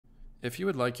If you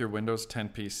would like your Windows 10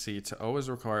 PC to always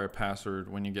require a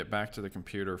password when you get back to the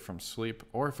computer from sleep,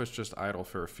 or if it's just idle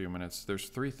for a few minutes, there's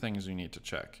 3 things you need to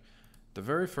check. The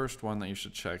very first one that you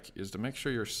should check is to make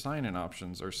sure your sign-in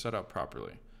options are set up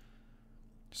properly.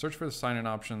 Search for the sign-in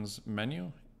options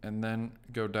menu and then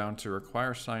go down to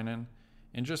require sign-in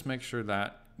and just make sure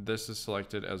that this is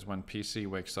selected as when PC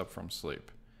wakes up from sleep.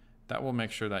 That will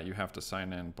make sure that you have to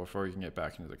sign in before you can get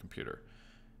back into the computer.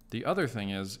 The other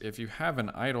thing is, if you have an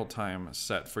idle time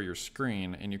set for your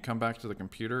screen and you come back to the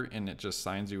computer and it just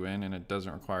signs you in and it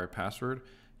doesn't require a password,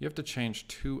 you have to change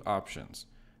 2 options.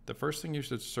 The first thing you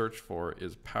should search for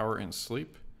is power and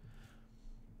sleep.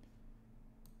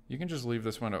 You can just leave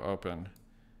this window open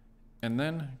and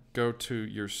then go to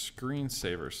your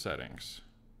screensaver settings.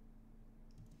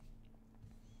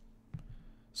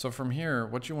 So from here,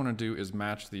 what you want to do is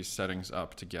match these settings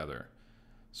up together.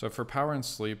 So for power and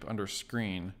sleep under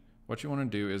screen, what you want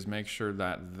to do is make sure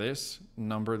that this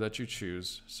number that you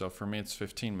choose, so for me it's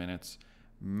 15 minutes,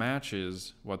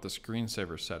 matches what the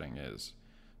screensaver setting is.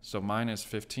 So mine is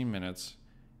 15 minutes,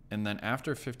 and then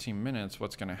after 15 minutes,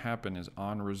 what's going to happen is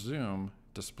on resume,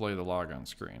 display the logon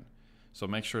screen. So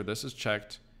make sure this is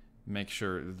checked, make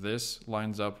sure this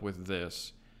lines up with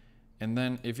this, and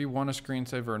then if you want a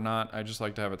screensaver or not, I just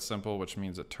like to have it simple, which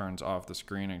means it turns off the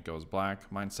screen and it goes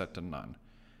black. Mine's set to none.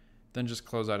 Then just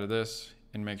close out of this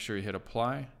and make sure you hit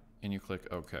apply and you click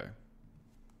OK.